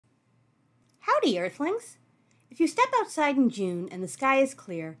Howdy, Earthlings! If you step outside in June and the sky is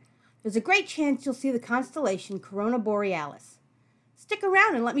clear, there's a great chance you'll see the constellation Corona Borealis. Stick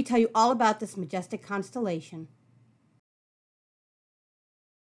around and let me tell you all about this majestic constellation.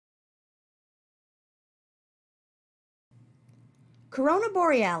 Corona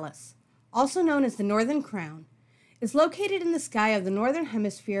Borealis, also known as the Northern Crown, is located in the sky of the Northern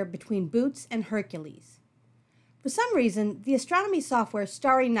Hemisphere between Bootes and Hercules. For some reason, the astronomy software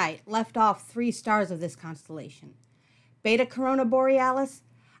Starry Night left off 3 stars of this constellation: Beta Corona Borealis,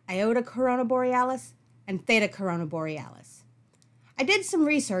 Iota Corona Borealis, and Theta Corona Borealis. I did some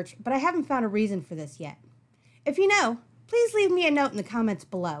research, but I haven't found a reason for this yet. If you know, please leave me a note in the comments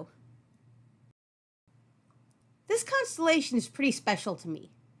below. This constellation is pretty special to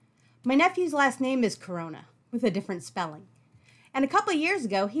me. My nephew's last name is Corona, with a different spelling. And a couple of years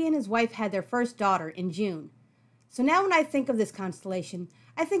ago, he and his wife had their first daughter in June. So now when I think of this constellation,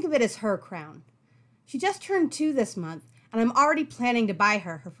 I think of it as her crown. She just turned 2 this month, and I'm already planning to buy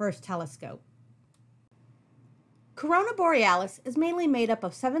her first telescope. Corona Borealis is mainly made up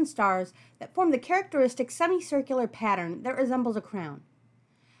of 7 stars that form the characteristic semicircular pattern that resembles a crown: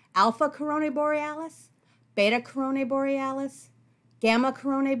 Alpha Coronae Borealis, Beta Coronae Borealis, Gamma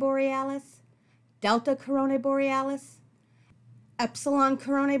Coronae Borealis, Delta Coronae Borealis, Epsilon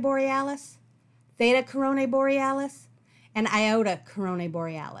Coronae Borealis, Theta Coronae Borealis, and Iota Coronae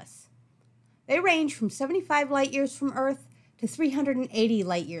Borealis. They range from 75 light-years from Earth to 380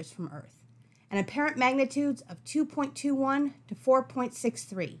 light-years from Earth, and apparent magnitudes of 2.21 to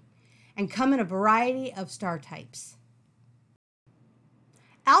 4.63, and come in a variety of star types.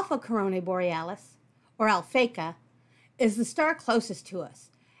 Alpha Coronae Borealis, or Alphaca, is the star closest to us,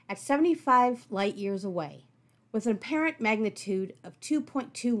 at 75 light-years away, with an apparent magnitude of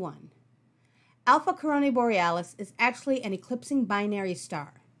 2.21. Alpha Coronae Borealis is actually an eclipsing binary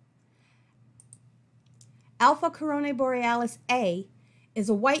star. Alpha Coronae Borealis A is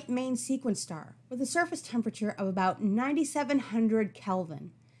a white main sequence star with a surface temperature of about 9,700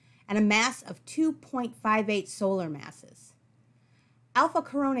 Kelvin and a mass of 2.58 solar masses. Alpha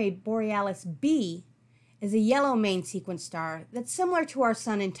Coronae Borealis B is a yellow main sequence star that's similar to our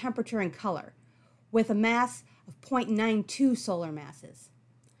Sun in temperature and color, with a mass of 0.92 solar masses.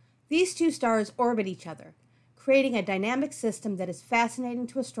 These 2 stars orbit each other, creating a dynamic system that is fascinating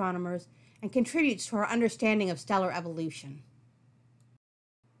to astronomers and contributes to our understanding of stellar evolution.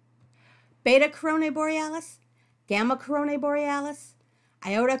 Beta Coronae Borealis, Gamma Coronae Borealis,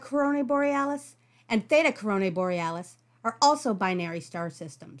 Iota Coronae Borealis, and Theta Coronae Borealis are also binary star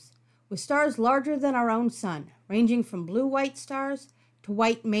systems, with stars larger than our own Sun, ranging from blue-white stars to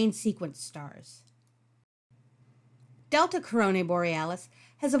white main sequence stars. Delta Coronae Borealis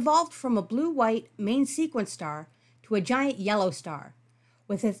has evolved from a blue-white main sequence star to a giant yellow star,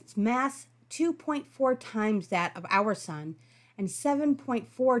 with its mass 2.4 times that of our Sun and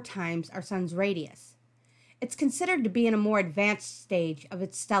 7.4 times our Sun's radius. It's considered to be in a more advanced stage of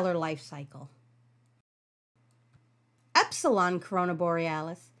its stellar life cycle. Epsilon Corona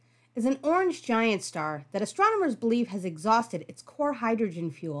Borealis is an orange giant star that astronomers believe has exhausted its core hydrogen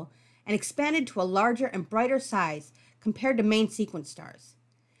fuel and expanded to a larger and brighter size compared to main sequence stars.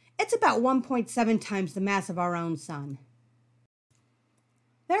 It's about 1.7 times the mass of our own Sun.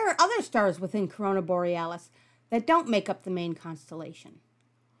 There are other stars within Corona Borealis that don't make up the main constellation.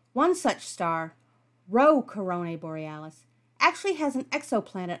 One such star, Rho Coronae Borealis, actually has an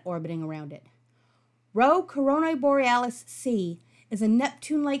exoplanet orbiting around it. Rho Coronae Borealis C is a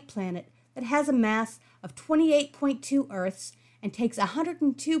Neptune-like planet that has a mass of 28.2 Earths and takes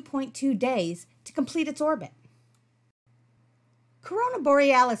 102.2 days to complete its orbit. Corona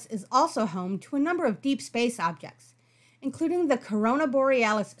Borealis is also home to a number of deep space objects, including the Corona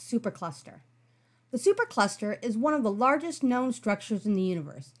Borealis supercluster. The supercluster is one of the largest known structures in the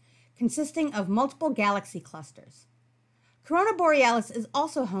universe, consisting of multiple galaxy clusters. Corona Borealis is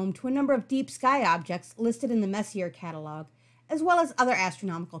also home to a number of deep sky objects listed in the Messier catalog, as well as other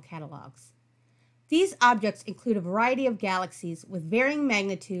astronomical catalogs. These objects include a variety of galaxies with varying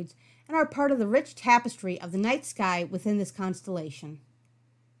magnitudes and are part of the rich tapestry of the night sky within this constellation.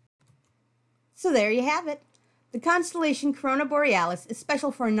 So there you have it. The constellation Corona Borealis is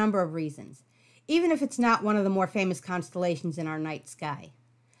special for a number of reasons, even if it's not one of the more famous constellations in our night sky.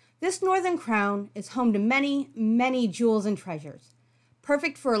 This northern crown is home to many, many jewels and treasures,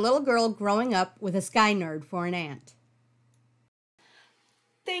 perfect for a little girl growing up with a sky nerd for an aunt.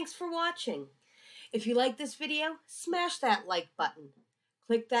 Thanks for watching. If you like this video, smash that like button.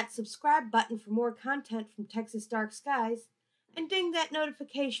 Click that subscribe button for more content from Texas Dark Skies, and ding that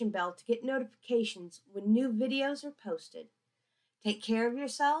notification bell to get notifications when new videos are posted. Take care of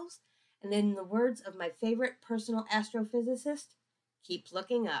yourselves, And in the words of my favorite personal astrophysicist, keep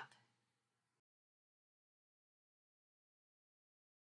looking up.